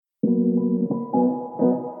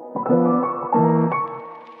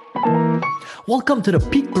Welcome to the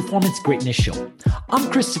Peak Performance Greatness Show.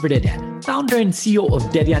 I'm Christopher Dedian, founder and CEO of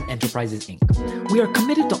Dedian Enterprises, Inc. We are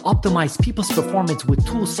committed to optimize people's performance with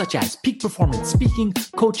tools such as peak performance speaking,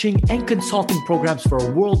 coaching, and consulting programs for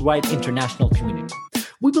a worldwide international community.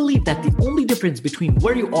 We believe that the only difference between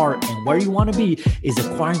where you are and where you want to be is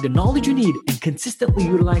acquiring the knowledge you need and consistently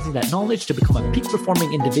utilizing that knowledge to become a peak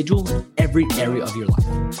performing individual in every area of your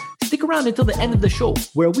life. Stick around until the end of the show,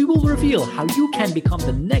 where we will reveal how you can become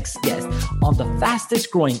the next guest on the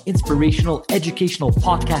fastest growing inspirational educational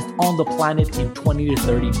podcast on the planet in 20 to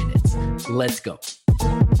 30 minutes. Let's go.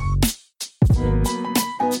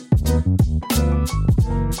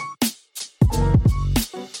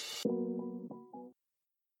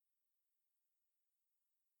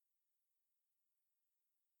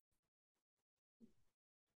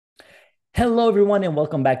 Hello, everyone, and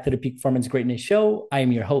welcome back to the Peak Performance Greatness Show. I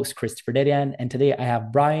am your host, Christopher Dedian, and today I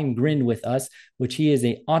have Gryn with us, which he is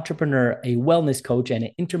an entrepreneur, a wellness coach, and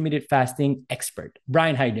an intermittent fasting expert.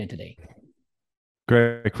 Brian, how are you doing today?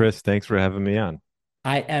 Great, Chris. Thanks for having me on.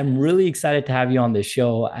 I am really excited to have you on this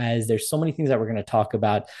show as there's so many things that we're going to talk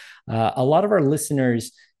about. A lot of our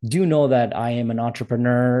listeners do know that I am an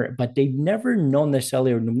entrepreneur, but they've never known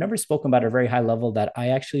necessarily or never spoken about at a very high level that I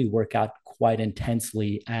actually work out quite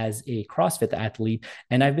intensely as a CrossFit athlete.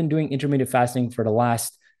 And I've been doing intermittent fasting for the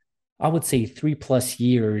last, I would say, 3+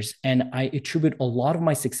 years. And I attribute a lot of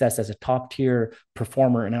my success as a top tier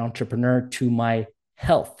performer and entrepreneur to my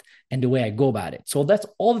health and the way I go about it. So that's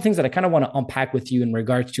all the things that I kind of want to unpack with you in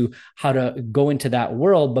regards to how to go into that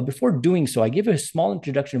world. But before doing so, I give you a small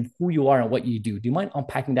introduction of who you are and what you do. Do you mind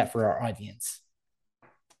unpacking that for our audience?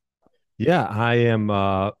 Yeah, I am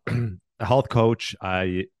a health coach.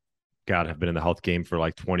 Have been in the health game for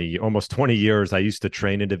like almost 20 years. I used to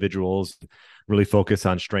train individuals, really focus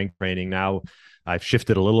on strength training. Now I've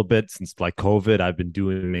shifted a little bit since like COVID. I've been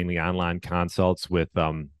doing mainly online consults with,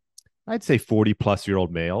 I'd say 40+ year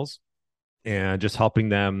old males, and just helping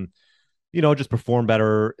them, just perform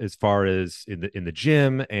better as far as in the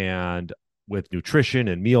gym and with nutrition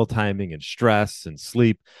and meal timing and stress and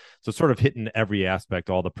sleep. So sort of hitting every aspect,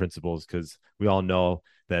 all the principles, because we all know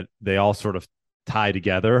that they all sort of tie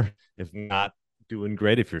together. If not doing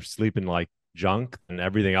great, if you're sleeping like junk, and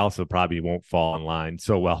everything else will probably won't fall in line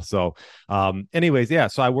so well. So anyways, yeah,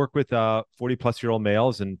 so I work with 40+ year old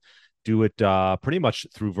males and do it pretty much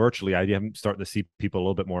through virtually. I am starting to see people a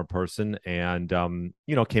little bit more in person, and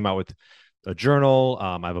came out with a journal.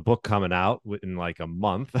 I have a book coming out in like a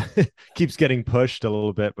month. Keeps getting pushed a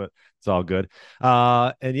little bit, but it's all good.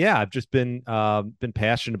 And yeah, I've just been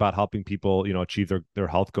passionate about helping people, achieve their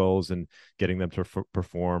health goals and getting them to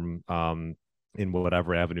perform in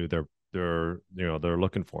whatever avenue they're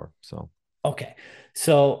looking for. So Okay.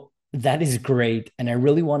 So that is great. And I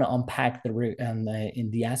really want to unpack in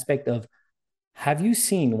the aspect of, have you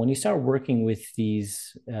seen when you start working with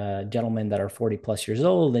these gentlemen that are 40+ years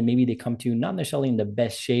old, and maybe they come to you not necessarily in the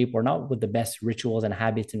best shape or not with the best rituals and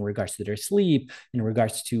habits in regards to their sleep, in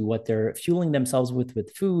regards to what they're fueling themselves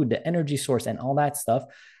with food, the energy source, and all that stuff.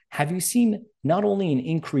 Have you seen not only an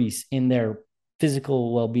increase in their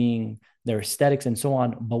physical well-being, their aesthetics, and so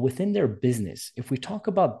on, but within their business? If we talk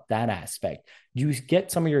about that aspect, do you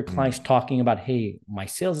get some of your clients talking about, hey, my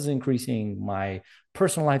sales is increasing, my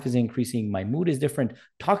personal life is increasing, my mood is different?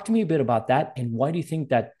 Talk to me a bit about that. And why do you think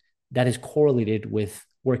that that is correlated with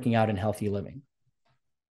working out and healthy living?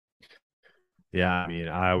 yeah, I mean,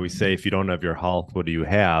 I always say, if you don't have your health, what do you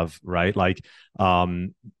have, right? Like,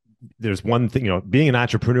 there's one thing, being an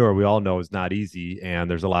entrepreneur, we all know, is not easy, and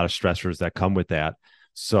there's a lot of stressors that come with that.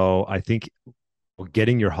 So I think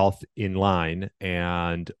getting your health in line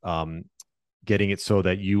and getting it so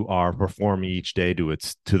that you are performing each day to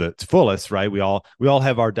the fullest, right? We all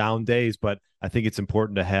have our down days, but I think it's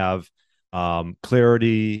important to have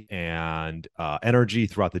clarity and energy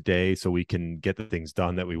throughout the day so we can get the things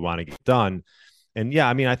done that we want to get done. And yeah,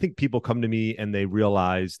 I mean, I think people come to me and they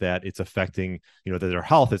realize that it's affecting, that their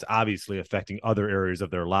health is obviously affecting other areas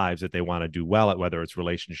of their lives that they want to do well at, whether it's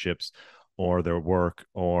relationships or their work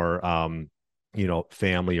or,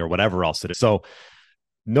 family or whatever else it is. So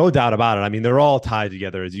no doubt about it. I mean, they're all tied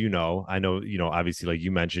together, as you know. I know, obviously, like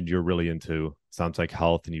you mentioned, you're really into, sounds like,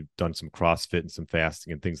 health, and you've done some CrossFit and some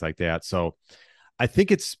fasting and things like that. So I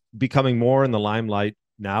think it's becoming more in the limelight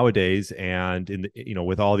nowadays, and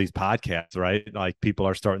with all these podcasts, right? Like, people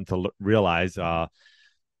are starting to realize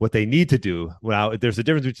what they need to do. Well, there's a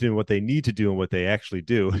difference between what they need to do and what they actually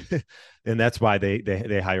do, and that's why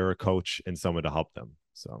they hire a coach and someone to help them.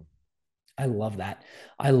 So I love that.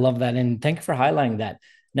 I love that. And thank you for highlighting that.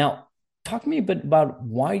 Now, talk to me a bit about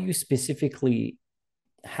why you specifically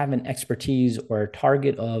have an expertise or a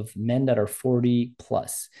target of men that are 40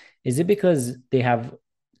 plus? Is it because they have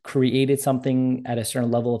created something at a certain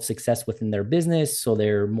level of success within their business, so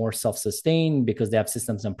they're more self-sustained because they have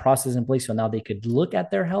systems and processes in place, so now they could look at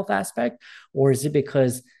their health aspect? Or is it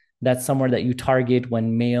because that's somewhere that you target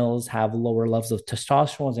when males have lower levels of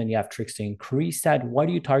testosterone and you have tricks to increase that? Why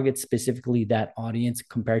do you target specifically that audience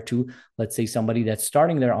compared to, let's say, somebody that's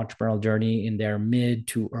starting their entrepreneurial journey in their mid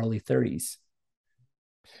to early 30s?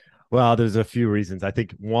 Well, there's a few reasons. I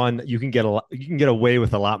think one, you can get away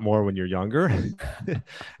with a lot more when you're younger.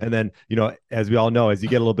 And then, as we all know, as you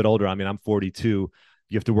get a little bit older, I mean, I'm 42,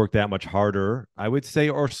 you have to work that much harder, I would say,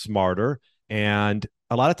 or smarter. And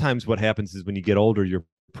a lot of times what happens is when you get older, your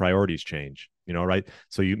priorities change, right?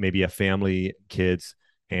 So you maybe have family, kids,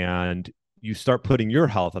 and you start putting your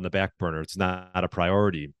health on the back burner. It's not a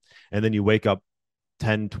priority. And then you wake up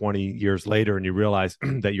 10, 20 years later and you realize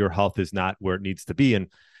that your health is not where it needs to be. And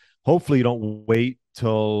hopefully you don't wait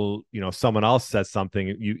till someone else says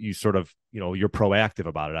something. You sort of you're proactive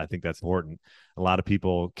about it. I think that's important. A lot of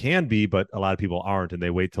people can be, but a lot of people aren't, and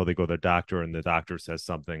they wait till they go to the doctor and the doctor says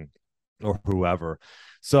something, or whoever.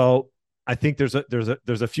 So I think there's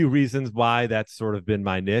a few reasons why that's sort of been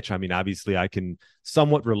my niche. I mean, obviously I can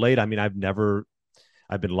somewhat relate. I mean, I've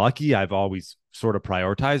been lucky. I've always sort of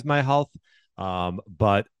prioritized my health.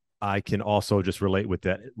 But I can also just relate with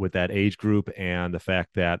that age group, and the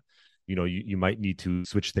fact that you might need to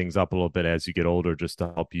switch things up a little bit as you get older, just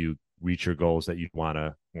to help you reach your goals that you want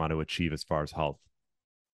to achieve as far as health.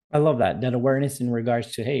 I love that awareness in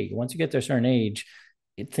regards to, hey, once you get to a certain age,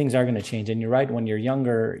 things are going to change. And you're right, when you're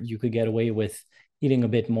younger, you could get away with eating a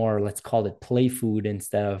bit more, let's call it play food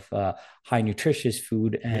instead of high nutritious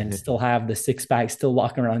food, and still have the six pack, still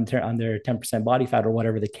walking around under 10% body fat or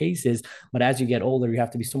whatever the case is. But as you get older, you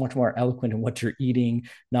have to be so much more eloquent in what you're eating,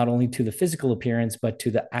 not only to the physical appearance, but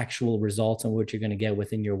to the actual results and what you're going to get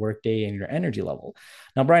within your workday and your energy level.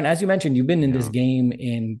 Now, Brian, as you mentioned, you've been in this Yeah. game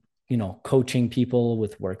in coaching people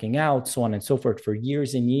with working out, so on and so forth, for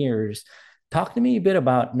years and years. Talk to me a bit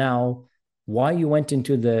about now why you went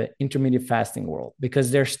into the intermittent fasting world,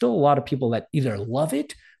 because there's still a lot of people that either love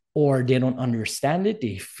it or they don't understand it,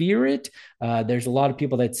 they fear it. There's a lot of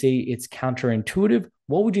people that say it's counterintuitive.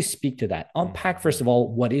 What would you speak to that? Unpack, first of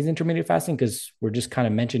all, what is intermittent fasting, because we're just kind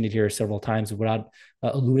of mentioned it here several times without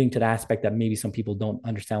alluding to the aspect that maybe some people don't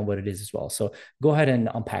understand what it is as well. So go ahead and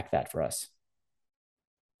unpack that for us.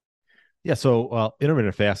 Yeah. So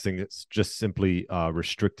intermittent fasting is just simply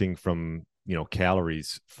restricting from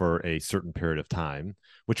calories for a certain period of time,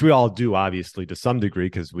 which we all do, obviously, to some degree,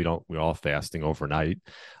 because we're all fasting overnight.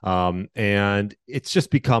 And it's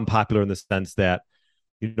just become popular in the sense that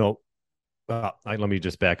let me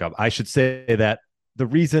just back up. I should say that the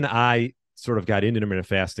reason I sort of got into intermittent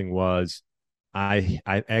fasting was I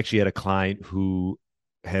actually had a client who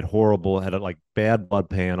had like bad blood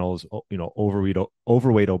panels,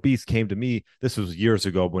 overweight, obese, came to me. This was years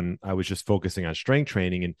ago when I was just focusing on strength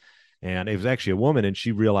training, and it was actually a woman, and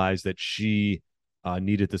she realized that she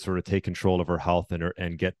needed to sort of take control of her health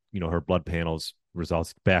and get her blood panels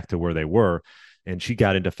results back to where they were. And she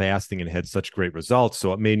got into fasting and had such great results.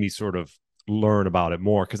 So it made me sort of learn about it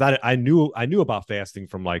more, because I knew about fasting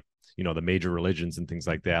from, like, the major religions and things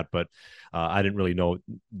like that, but I didn't really know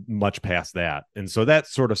much past that. And so that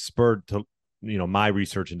sort of spurred to my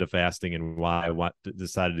research into fasting, and why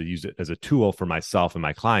decided to use it as a tool for myself and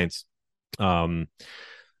my clients.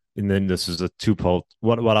 And then this is a two-poll.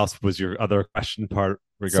 What else was your other question part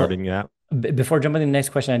So regarding that? before jumping to the next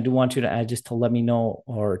question, I do want you to add, just to let me know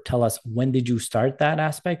or tell us, when did you start that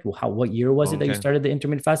aspect? What year was it that you Okay. started the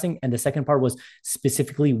intermittent fasting? And the second part was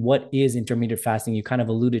specifically, what is intermittent fasting? You kind of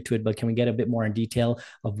alluded to it, but can we get a bit more in detail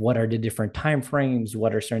of what are the different time frames?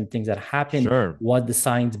 What are certain things that happen? Sure. What the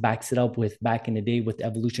science backs it up with back in the day with the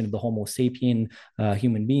evolution of the Homo sapien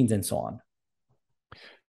human beings and so on?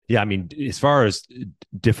 Yeah, I mean, as far as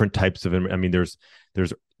different types of, I mean, there's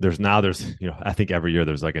I think every year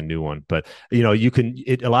there's like a new one, but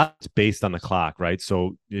a lot is based on the clock, right?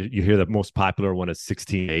 So you hear the most popular one is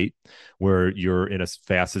 16/8, where you're in a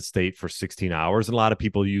fasted state for 16 hours. And a lot of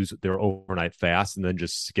people use their overnight fast and then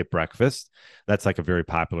just skip breakfast. That's like a very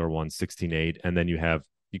popular one, 16/8. And then you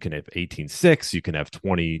can have 18/6, you can have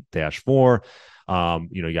 20-4.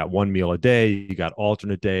 You got one meal a day, you got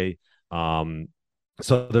alternate day.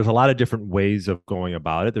 So there's a lot of different ways of going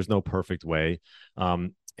about it. There's no perfect way.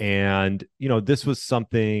 And this was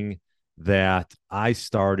something that I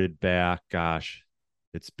started back, gosh,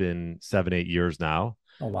 it's been 7, 8 years now.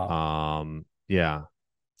 Oh, wow. Yeah,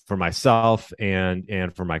 for myself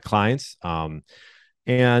and for my clients.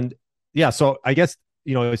 And yeah, so I guess,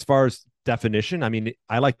 as far as definition. I mean,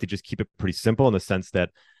 I like to just keep it pretty simple in the sense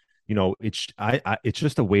that, it's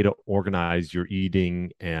just a way to organize your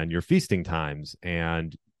eating and your feasting times.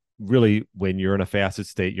 And really, when you're in a fasted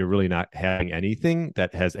state, you're really not having anything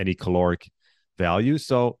that has any caloric value.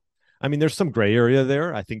 So, I mean, there's some gray area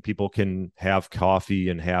there. I think people can have coffee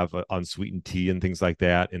and have unsweetened tea and things like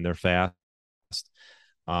that in their fast.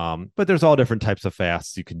 But there's all different types of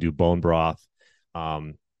fasts. You can do bone broth.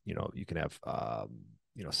 You can have,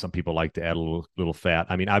 some people like to add a little fat.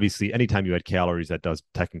 I mean, obviously, anytime you add calories, that does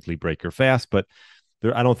technically break your fast, but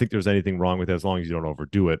I don't think there's anything wrong with it as long as you don't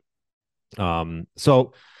overdo it.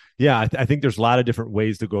 So yeah, I think there's a lot of different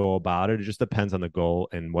ways to go about it. It just depends on the goal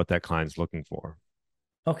and what that client's looking for.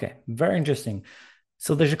 Okay, very interesting.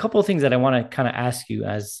 So there's a couple of things that I want to kind of ask you,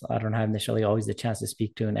 as I don't have necessarily always the chance to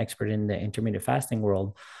speak to an expert in the intermittent fasting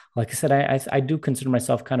world. Like I said, I do consider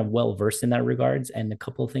myself kind of well versed in that regards, and a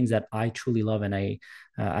couple of things that I truly love, and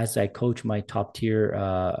as I coach my top tier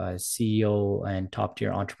CEO and top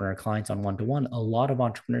tier entrepreneur clients on one to one, a lot of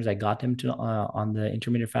entrepreneurs I got them to on the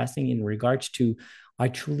intermittent fasting in regards to. I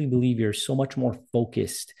truly believe you're so much more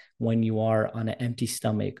focused when you are on an empty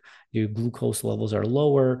stomach. Your glucose levels are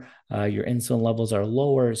lower, your insulin levels are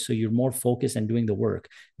lower, so you're more focused and doing the work.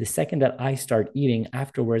 The second that I start eating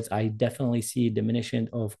afterwards, I definitely see a diminishment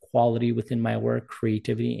of quality within my work,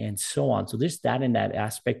 creativity, and so on. So this that and that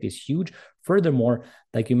aspect is huge. Furthermore,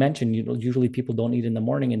 like you mentioned, usually people don't eat in the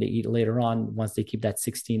morning and they eat later on once they keep that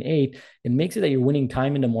 16-8. It makes it that you're winning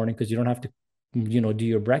time in the morning because you don't have to do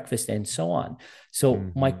your breakfast and so on. So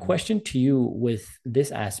my Mm-hmm. question to you with this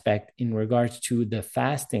aspect in regards to the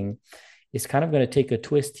fasting is kind of going to take a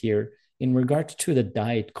twist here in regards to the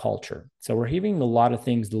diet culture. So we're hearing a lot of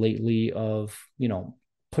things lately of,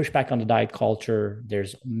 pushback on the diet culture.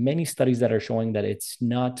 There's many studies that are showing that it's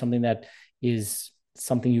not something that is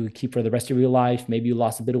something you would keep for the rest of your life. Maybe you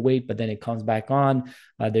lost a bit of weight, but then it comes back on.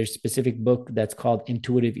 There's a specific book that's called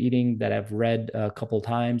Intuitive Eating that I've read a couple of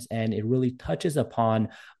times, and it really touches upon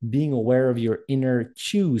being aware of your inner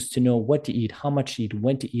cues to know what to eat, how much to eat,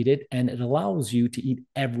 when to eat it, and it allows you to eat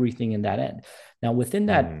everything in that end. Now, within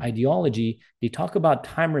that Mm-hmm. ideology, they talk about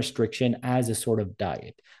time restriction as a sort of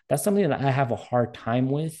diet. That's something that I have a hard time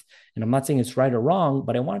with. And I'm not saying it's right or wrong,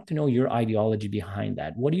 but I wanted to know your ideology behind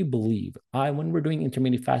that. What do you believe? When we're doing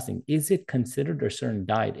intermittent fasting, is it considered a certain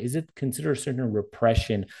diet? Is it considered a certain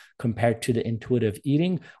repression compared to the intuitive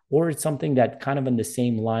eating? Or it's something that kind of in the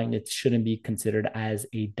same line, it shouldn't be considered as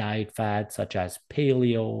a diet fad, such as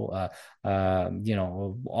paleo,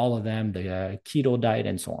 all of them, the keto diet,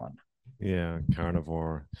 and so on. Yeah,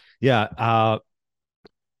 carnivore. Yeah.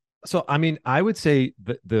 So I mean, I would say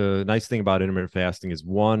the nice thing about intermittent fasting is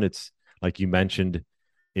one, it's like you mentioned,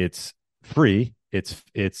 it's free,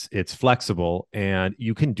 it's flexible, and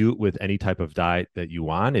you can do it with any type of diet that you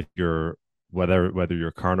want. If you're whether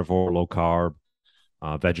you're carnivore, low carb,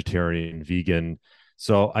 vegetarian, vegan.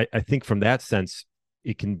 So I think from that sense,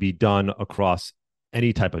 it can be done across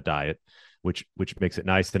any type of diet, which makes it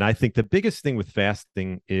nice. And I think the biggest thing with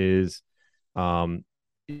fasting is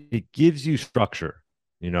it gives you structure.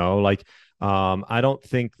 Like I don't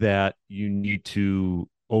think that you need to.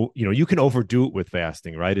 Oh, you can overdo it with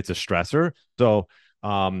fasting, right? It's a stressor. So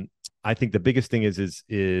I think the biggest thing is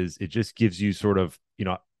it just gives you sort of a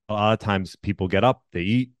lot of times people get up,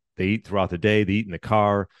 they eat throughout the day, they eat in the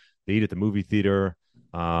car, they eat at the movie theater,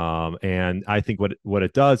 and I think what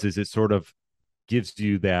it does is it sort of gives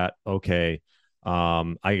you that, okay,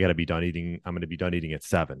 I gotta be done eating. I'm gonna be done eating at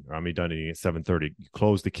 7, or I'm gonna be done eating at 7:30. You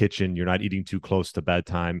close the kitchen. You're not eating too close to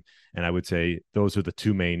bedtime. And I would say those are the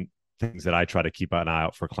two main things that I try to keep an eye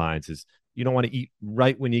out for clients. Is you don't want to eat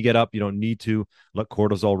right when you get up. You don't need to let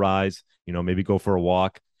cortisol rise. Maybe go for a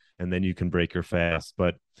walk, and then you can break your fast.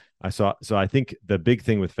 But I think the big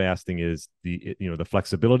thing with fasting is the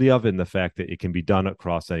flexibility of it and the fact that it can be done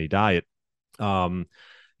across any diet. Um,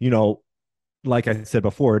 you know, like I said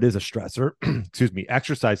before, it is a stressor. Excuse me.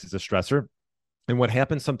 Exercise is a stressor. And what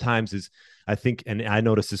happens sometimes is, I think, and I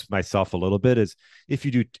notice this myself a little bit, is if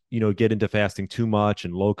you do, get into fasting too much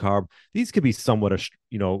and low carb, these could be somewhat,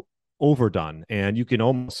 overdone, and you can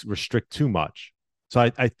almost restrict too much. So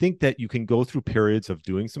I think that you can go through periods of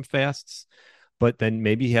doing some fasts, but then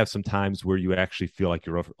maybe have some times where you actually feel like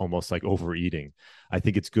you're almost like overeating. I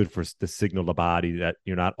think it's good for the signal the body that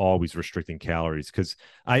you're not always restricting calories. Because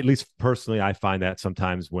at least personally, I find that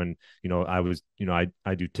sometimes when,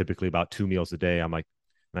 I do typically about 2 meals a day. I'm like,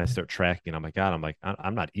 and I start tracking, I'm like, God,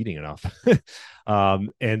 I'm not eating enough.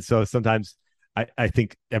 And so sometimes I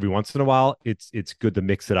think every once in a while, it's good to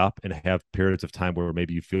mix it up and have periods of time where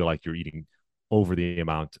maybe you feel like you're eating over the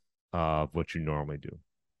amount of what you normally do.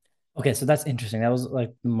 Okay, so that's interesting. That was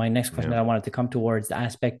like my next question Yeah, that I wanted to come towards, the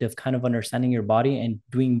aspect of kind of understanding your body and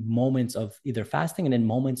doing moments of either fasting and then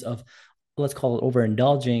moments of, let's call it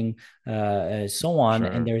overindulging, so on.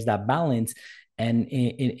 And sure. there's that balance. And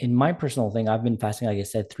in my personal thing, I've been fasting, like I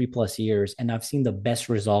said, 3 plus years, and I've seen the best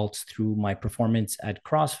results through my performance at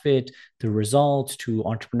CrossFit, the results to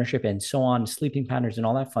entrepreneurship and so on, sleeping patterns and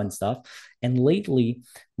all that fun stuff. And lately,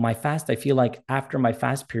 my fast, I feel like after my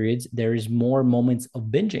fast periods, there is more moments of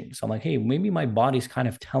binging. So I'm like, hey, maybe my body's kind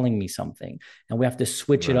of telling me something. And we have to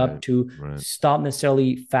switch it up Right, to right. stop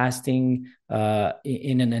necessarily fasting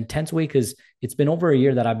in an intense way, because it's been over a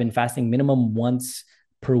year that I've been fasting minimum once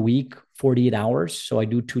per week, 48 hours. So I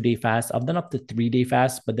do 2 day fast. I've done up to 3 day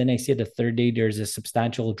fast, but then I see the third day, there's a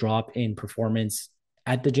substantial drop in performance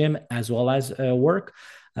at the gym as well as work.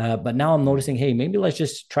 But now I'm noticing, Mhm. hey, maybe let's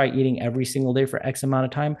just try eating every single day for X amount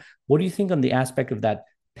of time. What do you think on the aspect of that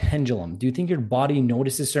pendulum? Do you think your body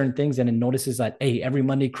notices certain things and it notices that, hey, every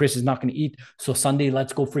Monday Chris is not going to eat, so Sunday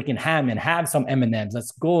let's go freaking ham and have some M&Ms.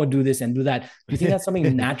 Let's go and do this and do that. Do you think that's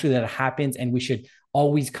something naturally that happens and we should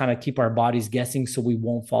always kind of keep our bodies guessing so we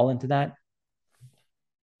won't fall into that?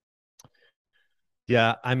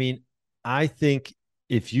 Yeah, I mean, I think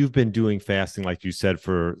if you've been doing fasting, like you said,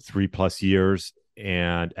 for 3 plus years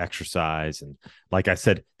and exercise, and like I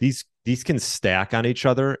said, these can stack on each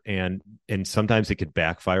other, and sometimes it could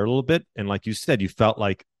backfire a little bit. And like you said, you felt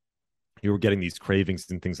like you were getting these cravings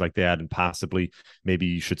and things like that, and possibly maybe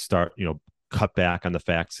you should start, cut back on the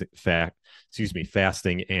fasting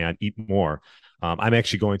and eat more. I'm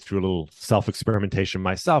actually going through a little self experimentation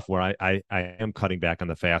myself where I am cutting back on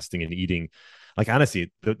the fasting and eating. Like,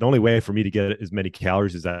 honestly, the only way for me to get as many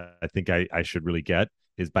calories as I think I should really get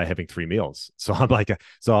is by having 3 meals. So I'm like,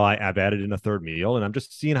 I've added in a third meal, and I'm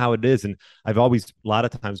just seeing how it is. And I've always a lot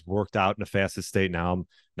of times worked out in a fasted state. Now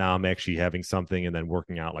I'm actually having something and then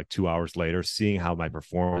working out like 2 hours later, seeing how my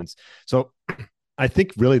performance. So I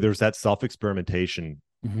think really there's that self experimentation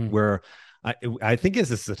Mm-hmm. where I I think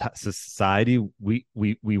as a society we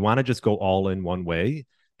want to just go all in one way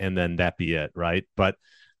and then that be it, right? But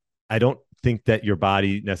I don't think that your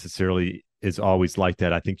body necessarily is always like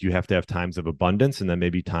that. I think you have to have times of abundance and then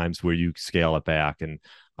maybe times where you scale it back and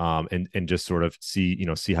just sort of see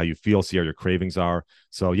how you feel, see how your cravings are.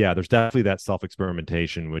 So yeah, there's definitely that self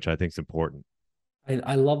experimentation, which I think is important.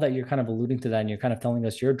 I love that you're kind of alluding to that and you're kind of telling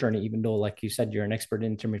us your journey, even though, like you said, you're an expert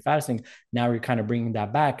in intermittent fasting. Now you're kind of bringing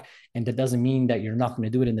that back. And that doesn't mean that you're not going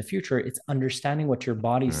to do it in the future. It's understanding what your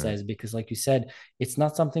body All right. says, because, like you said, it's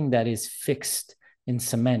not something that is fixed in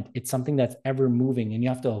cement. It's something that's ever moving, and you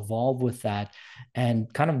have to evolve with that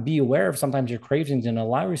and kind of be aware of sometimes your cravings and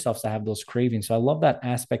allow yourself to have those cravings. So I love that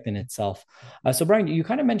aspect in itself. So Brian, you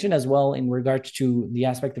kind of mentioned as well in regards to the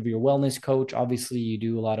aspect of your wellness coach. Obviously, you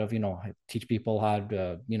do a lot of, teach people how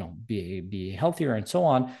to, be healthier and so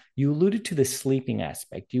on. You alluded to the sleeping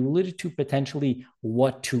aspect. You alluded to potentially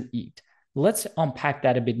what to eat. Let's unpack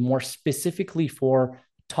that a bit more specifically for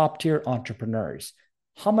top tier entrepreneurs.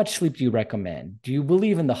 How much sleep do you recommend? Do you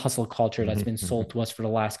believe in the hustle culture that's been sold to us for the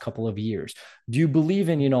last couple of years? Do you believe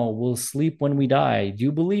in, we'll sleep when we die? Do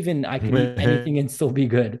you believe in I can eat anything and still be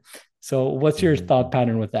good? So, what's your thought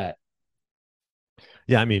pattern with that?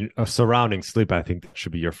 Yeah, I mean, surrounding sleep, I think that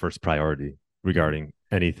should be your first priority Mhm. regarding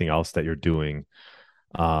anything else that you're doing.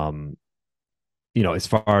 Um, as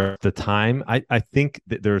far as the time, I think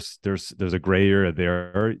that there's a gray area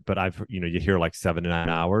there, but you hear like 7 to 9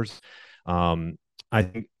 hours. Um, I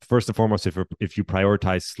think first and foremost, if you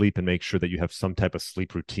prioritize sleep and make sure that you have some type of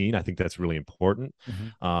sleep routine, I think that's really important.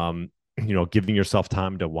 Mhm. Um, giving yourself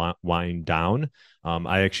time to wind down.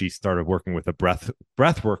 I actually started working with a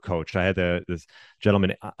breath work coach. I had this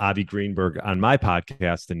gentleman Avi Greenberg on my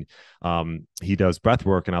podcast, and he does breath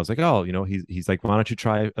work, and I was like, oh, he's like, why don't you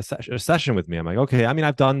try a session with me? I'm like, okay. I mean,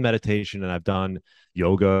 I've done meditation and I've done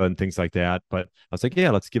yoga and things like that, but I was like,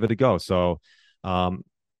 yeah, let's give it a go. So um,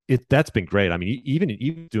 that's been great. I mean,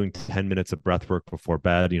 even doing 10 minutes of breath work before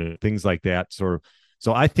bed, things like that. So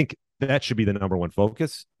I think that should be the number one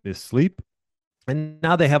focus is sleep. And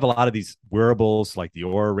now they have a lot of these wearables like the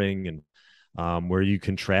Aura Ring and where you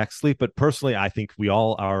can track sleep. But personally, I think we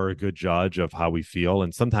all are a good judge of how we feel.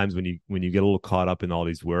 And sometimes when you get a little caught up in all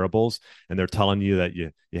these wearables and they're telling you that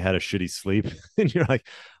you had a shitty sleep, and you're like,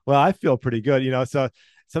 well, I feel pretty good, So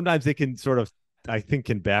sometimes it can sort of, I think,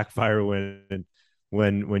 can backfire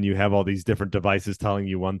when you have all these different devices telling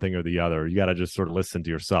you one thing or the other. You got to just sort of listen to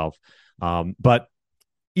yourself. But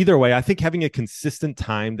either way, I think having a consistent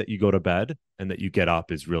time that you go to bed and that you get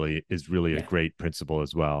up is really a Yeah. great principle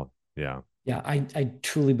as well. Yeah. Yeah, I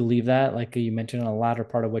truly believe that. Like you mentioned in the latter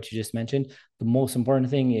part of what you just mentioned, the most important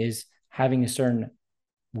thing is having a certain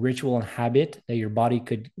ritual and habit that your body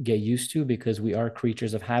could get used to, because we are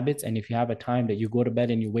creatures of habits. And if you have a time that you go to bed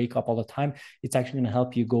and you wake up all the time, it's actually going to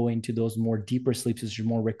help you go into those more deeper sleeps, which are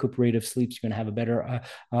more recuperative sleeps. You're going to have a better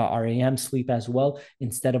REM sleep as well,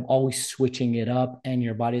 instead of always switching it up and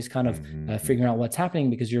your body's kind of Mm-hmm. figuring out what's happening,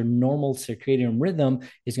 because your normal circadian rhythm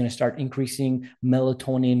is going to start increasing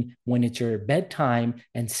melatonin when it's your bedtime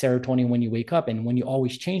and serotonin when you wake up. And when you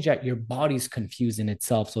always change that, your body's confused in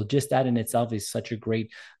itself. So just that in itself is such a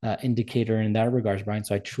great indicator in that regards, Brian.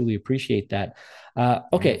 So I truly appreciate that.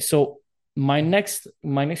 Okay, Mm. so my next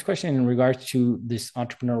question in regards to this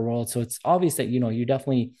entrepreneur world. So it's obvious that you're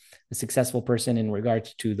definitely a successful person in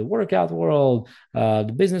regards to the workout world,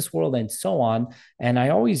 the business world, and so on. And I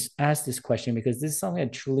always ask this question because this is something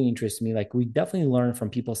that truly interests me. Like we definitely learn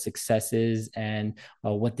from people's successes and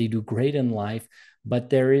what they do great in life.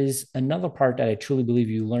 But there is another part that I truly believe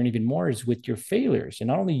you learn even more is with your failures, and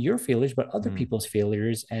not only your failures, but other Mm. people's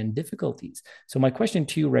failures and difficulties. So, my question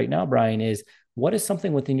to you right now, Brian, is what is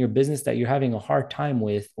something within your business that you're having a hard time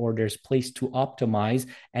with, or there's place to optimize?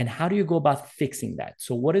 And how do you go about fixing that?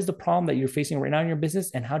 So, what is the problem that you're facing right now in your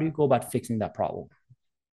business, and how do you go about fixing that problem?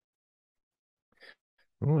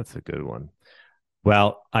 Oh, that's a good one.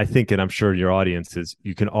 Well, I think, and I'm sure your audience is,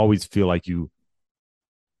 you can always feel like you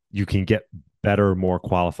can get better, more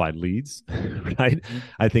qualified leads, right? Mhm.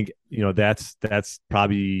 I think that's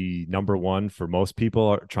probably number one for most people,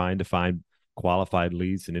 are trying to find qualified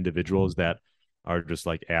leads and individuals that are just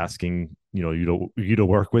like asking you to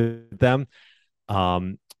work with them.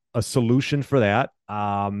 Um, a solution for that,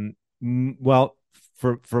 well,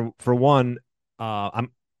 for one,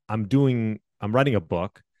 I'm writing a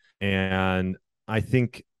book, and I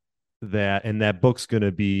think that book's going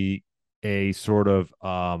to be a sort of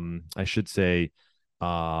I should say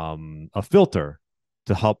a filter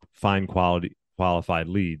to help find qualified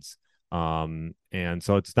leads. And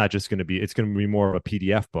so it's going to be more of a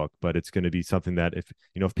PDF book, but it's going to be something that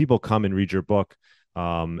if people come and read your book,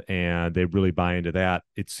 and they really buy into that,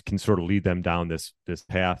 it can sort of lead them down this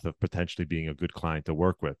path of potentially being a good client to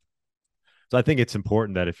work with. So I think it's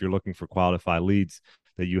important that if you're looking for qualified leads,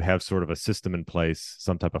 that you have sort of a system in place,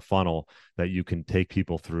 some type of funnel that you can take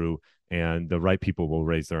people through, and the right people will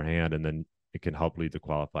raise their hand, and then it can help lead to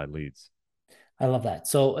qualified leads. I love that.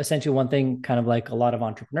 So essentially, one thing, kind of like a lot of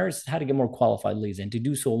entrepreneurs, is how to get more qualified leads. And to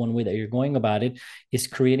do so, one way that you're going about it is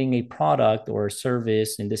creating a product or a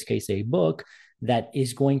service, in this case, a book that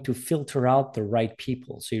is going to filter out the right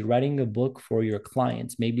people. So you're writing a book for your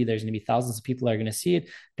clients. Maybe there's going to be thousands of people that are going to see it.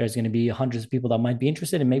 There's going to be hundreds of people that might be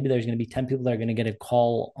interested, and maybe there's going to be 10 people that are going to get a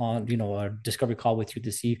call on, a discovery call with you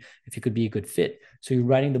to see if you could be a good fit. So you're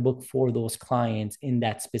writing the book for those clients in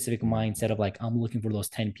that specific Mm. mindset of like, I'm looking for those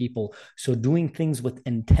 10 people. So doing things with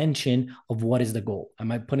intention of what is the goal.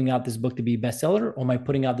 Am I putting out this book to be a bestseller, or am I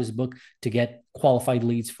putting out this book to get qualified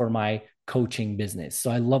leads for my coaching business? So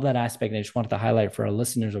I love that aspect, and I just wanted to highlight for our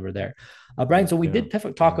listeners over there. Brian, so we Yeah,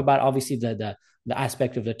 did talk yeah. about obviously the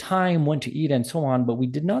aspect of the time, when to eat, and so on, but we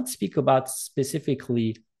did not speak about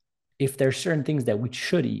specifically if there's certain things that we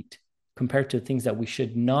should eat compared to things that we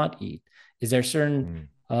should not eat. Is there certain,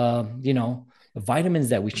 Mm. vitamins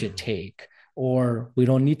that we should take, or we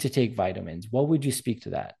don't need to take vitamins? What would you speak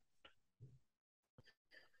to that?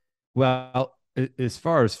 Well, as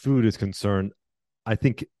far as food is concerned, I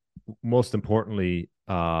think most importantly,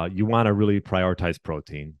 you want to really prioritize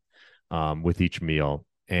protein with each meal,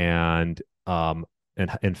 and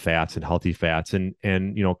fats and healthy fats, and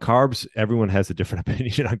carbs. Everyone has a different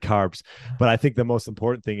opinion on carbs, but I think the most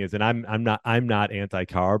important thing is, and I'm not anti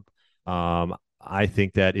carb. I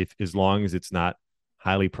think that if as long as it's not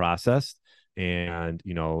highly processed, and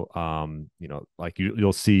like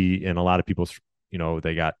you'll see in a lot of people's,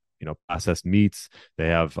 they got processed meats, they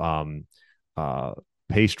have uh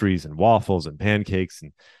pastries and waffles and pancakes,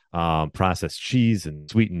 and processed cheese and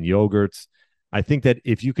sweetened yogurts. I think that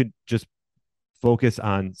if you could just focus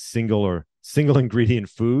on single ingredient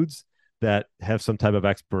foods that have some type of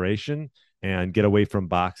expiration, and get away from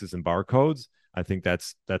boxes and barcodes, I think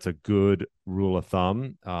that's a good rule of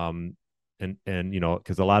thumb. And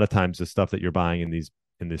because a lot of times the stuff that you're buying in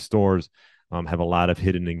these stores have a lot of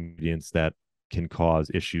hidden ingredients that can cause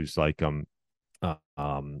issues like uh,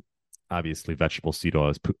 um, obviously vegetable seed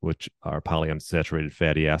oils, which are polyunsaturated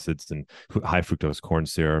fatty acids, and high fructose corn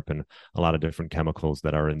syrup, and a lot of different chemicals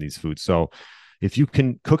that are in these foods. So if you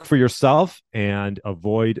can cook for yourself and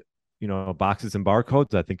avoid boxes and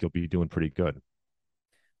barcodes, I think you'll be doing pretty good.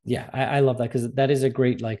 Yeah, I love that because that is a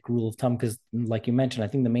great like rule of thumb. Because like you mentioned, I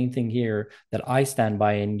think the main thing here that I stand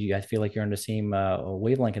by, and I feel like you're on the same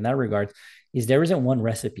wavelength in that regard, is there isn't one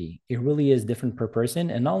recipe. It really is different per person,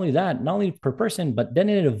 and not only that, not only per person, but then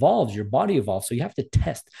it evolves. Your body evolves, so you have to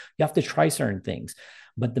test, you have to try certain things.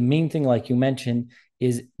 But the main thing, like you mentioned,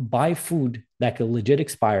 is buy food that could legit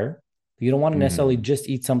expire. You don't want to necessarily Mm-hmm. just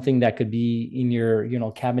eat something that could be in your,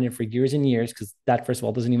 cabinet for years and years, because that, first of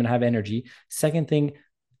all, doesn't even have energy. Second thing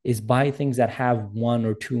is buy things that have one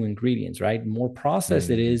or two ingredients, right? The more processed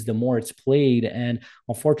it Mm-hmm. is, the more it's played. And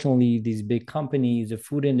unfortunately, these big companies, the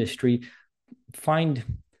food industry, find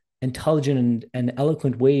intelligent and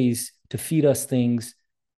eloquent ways to feed us things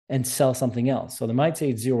and sell something else. So they might say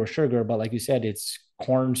it's zero sugar, but like you said, it's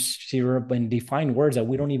corn syrup, and they find words that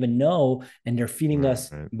we don't even know, and they're feeding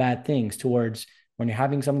us Right. bad things. Towards when you're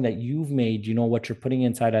having something that you've made, you know what you're putting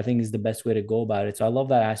inside, I think is the best way to go about it. So I love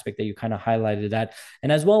that aspect that you kind of highlighted that.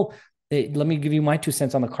 And as well, let me give you my 2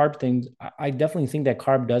 cents on the carb thing. I definitely think that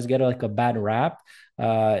carb does get like a bad rap.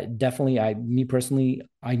 Definitely, me personally,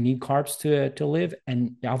 I need carbs to live.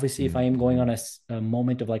 And obviously, if I am going Mm-hmm. on a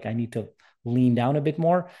moment of like I need to lean down a bit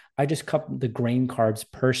more, I just cut the grain carbs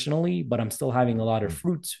personally, but I'm still having a lot of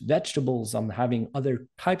fruits, vegetables. I'm having other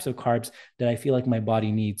types of carbs that I feel like my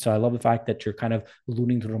body needs. So I love the fact that you're kind of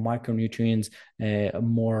alluding to the micronutrients, a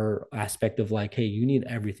more aspect of like, hey, you need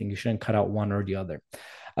everything. You shouldn't cut out one or the other.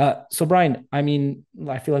 So Brian, I mean,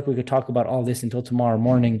 I feel like we could talk about all this until tomorrow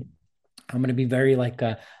morning. I'm going to be very like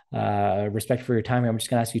respect for your time. I'm just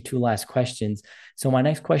going to ask you two last questions. So my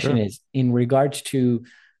next question Sure. is in regards to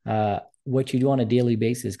what you do on a daily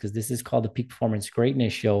basis, because this is called the Peak Performance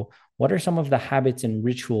Greatness Show. What are some of the habits and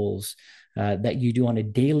rituals that you do on a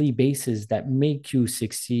daily basis that make you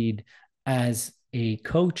succeed as a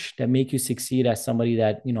coach, that make you succeed as somebody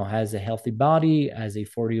that has a healthy body, as a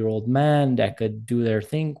 40-year-old man that could do their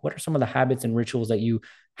thing? What are some of the habits and rituals that you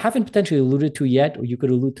haven't potentially alluded to yet, or you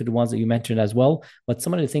could allude to the ones that you mentioned as well, but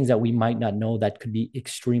some of the things that we might not know that could be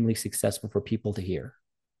extremely successful for people to hear?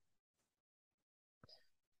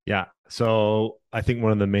 Yeah. So I think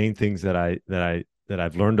one of the main things that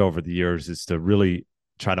I've learned over the years is to really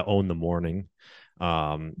try to own the morning,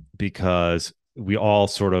 because we all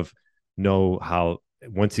sort of know how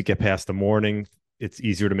once you get past the morning, it's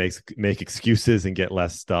easier to make excuses and get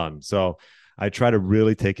less done. So I try to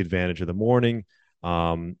really take advantage of the morning.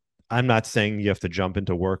 Um, I'm not saying you have to jump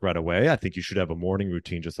into work right away. I think you should have a morning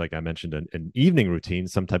routine, just like I mentioned, an evening routine,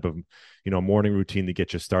 some type of morning routine to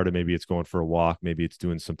get you started. Maybe it's going for a walk, maybe it's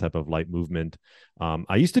doing some type of light movement.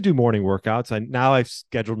 I used to do morning workouts. Now I've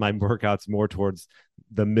scheduled my workouts more towards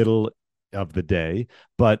the middle of the day.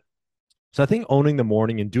 But so I think owning the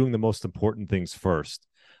morning and doing the most important things first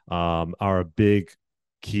are a big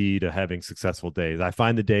key to having successful days. I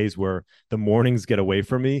find the days where the mornings get away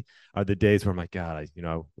from me are the days where I'm like, God,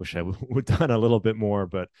 I wish I would have done a little bit more.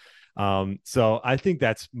 But so I think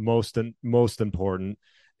that's most important.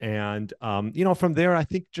 And from there, I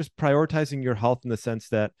think just prioritizing your health in the sense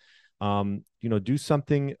that do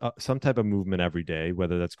something, some type of movement every day,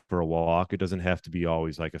 whether that's for a walk. It doesn't have to be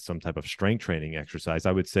always like some type of strength training exercise.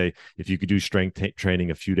 I would say if you could do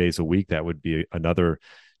training a few days a week, that would be another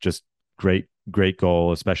just great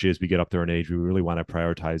goal, especially as we get up there in age. We really want to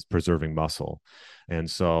prioritize preserving muscle. And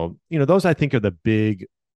so, those I think are the big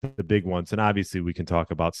ones. And obviously we can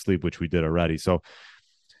talk about sleep, which we did already. So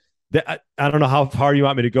I don't know how far you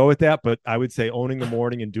want me to go with that, but I would say owning the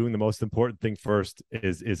morning and doing the most important thing first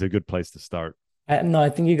is a good place to start. No, I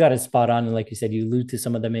think you got it spot on. And like you said, you allude to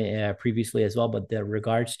some of them previously as well. But the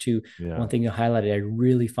regards to Yeah. one thing you highlighted, I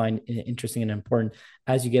really find interesting and important.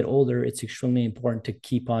 As you get older, it's extremely important to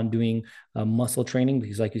keep on doing muscle training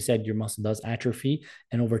because, like you said, your muscle does atrophy.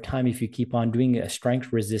 And over time, if you keep on doing a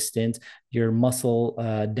strength resistance, your muscle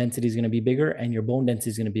density is going to be bigger and your bone density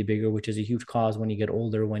is going to be bigger, which is a huge cause when you get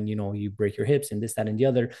older, when you break your hips and this, that, and the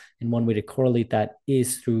other. And one way to correlate that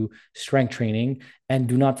is through strength training. And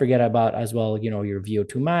do not forget about as well, your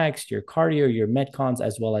VO2 max, your cardio, your metcons,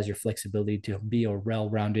 as well as your flexibility to be a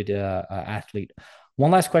well-rounded athlete. One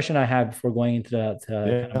last question I have before going into the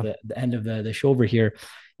kind of Yeah. the end of the show over here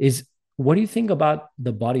is, what do you think about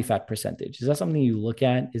the body fat percentage? Is that something you look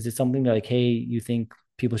at? Is it something that like, hey, you think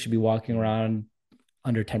people should be walking around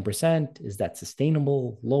under 10%? Is that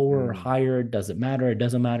sustainable, lower, Mm. higher? Does it matter? It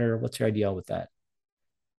doesn't matter. What's your idea with that?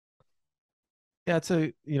 Yeah, it's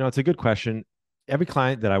a good question. Every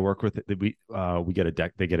client that I work with, we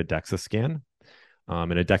get they get a DEXA scan.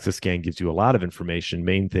 And a DEXA scan gives you a lot of information.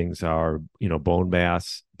 Main things are, bone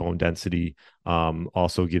mass, bone density,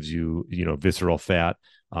 also gives you, visceral fat,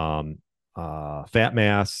 fat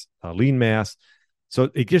mass, lean mass. So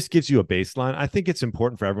it just gives you a baseline. I think it's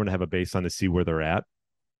important for everyone to have a baseline to see where they're at.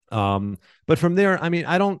 But from there, I mean,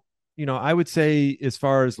 I don't, I would say as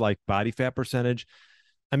far as like body fat percentage,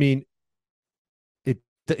 I mean,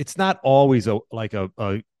 it's not always it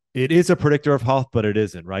is a predictor of health, but it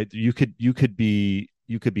isn't, right? You could be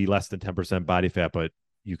less than 10% body fat, but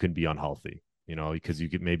you can be unhealthy, because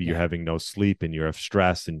you're having no sleep and you have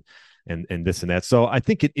stress and this and that. So I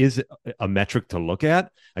think it is a metric to look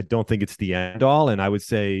at. I don't think it's the end all. And I would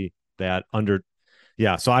say that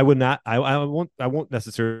so I would not, I won't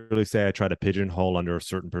necessarily say I try to pigeonhole under a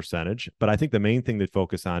certain percentage, but I think the main thing to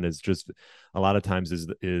focus on is just a lot of times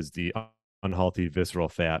is the unhealthy visceral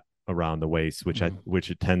fat around the waist, which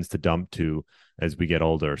it tends to dump to as we get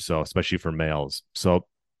older. So especially for males. So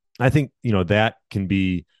I think, that can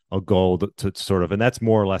be a goal to sort of, and that's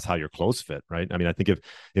more or less how your clothes fit, right? I mean, I think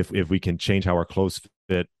if we can change how our clothes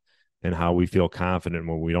fit and how we feel confident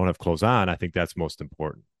when we don't have clothes on, I think that's most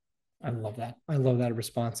important. I love that. I love that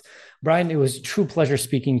response. Bryan, it was a true pleasure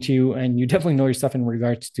speaking to you. And you definitely know your stuff in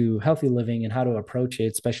regards to healthy living and how to approach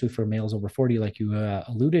it, especially for males over 40, like you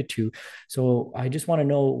alluded to. So I just want to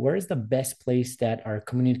know, where is the best place that our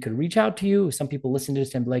community could reach out to you? Some people listen to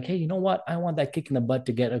this and be like, hey, you know what? I want that kick in the butt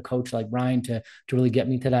to get a coach like Bryan to really get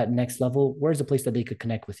me to that next level. Where's the place that they could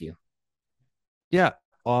connect with you? Yeah.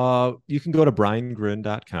 You can go to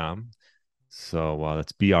bryangryn.com. So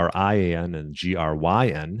that's BRIAN and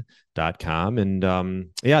GRYN.com. And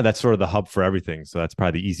that's sort of the hub for everything. So that's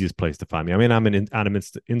probably the easiest place to find me. I mean, I'm on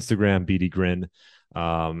Instagram, BD Gryn,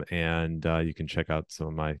 and you can check out some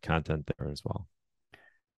of my content there as well.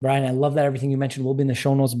 Bryan, I love that everything you mentioned will be in the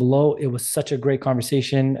show notes below. It was such a great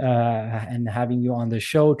conversation and having you on the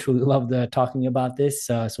show. Truly loved talking about this.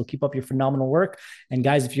 So keep up your phenomenal work. And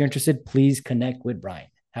guys, if you're interested, please connect with Bryan.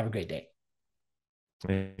 Have a great day.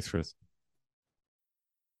 Thanks, Chris.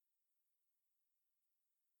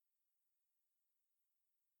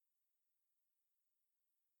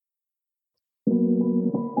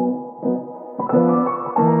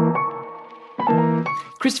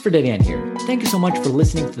 Christopher Dedian here. Thank you so much for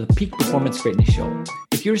listening to the Peak Performance Greatness Show.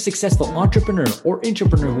 If you're a successful entrepreneur or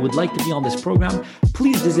intrapreneur who would like to be on this program,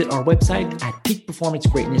 please visit our website at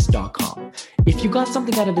peakperformancegreatness.com. If you got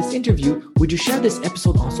something out of this interview, would you share this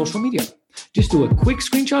episode on social media? Just do a quick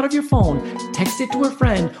screenshot of your phone, text it to a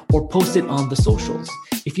friend, or post it on the socials.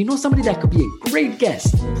 If you know somebody that could be a great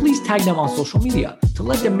guest, please tag them on social media to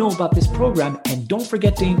let them know about this program, and don't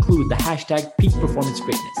forget to include the hashtag Peak Performance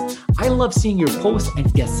Greatness. I love seeing your posts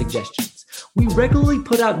and guest suggestions. We regularly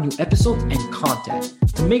put out new episodes and content.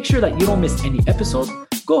 To make sure that you don't miss any episode,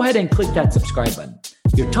 go ahead and click that subscribe button.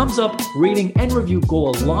 Your thumbs up, rating, and review go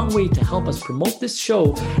a long way to help us promote this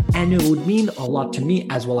show, and it would mean a lot to me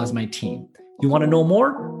as well as my team. You want to know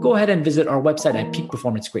more? Go ahead and visit our website at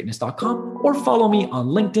peakperformancegreatness.com or follow me on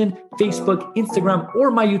LinkedIn, Facebook, Instagram,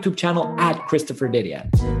 or my YouTube channel at Christopher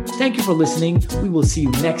Dedian. Thank you for listening. We will see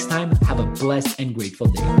you next time. Have a blessed and grateful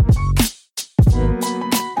day.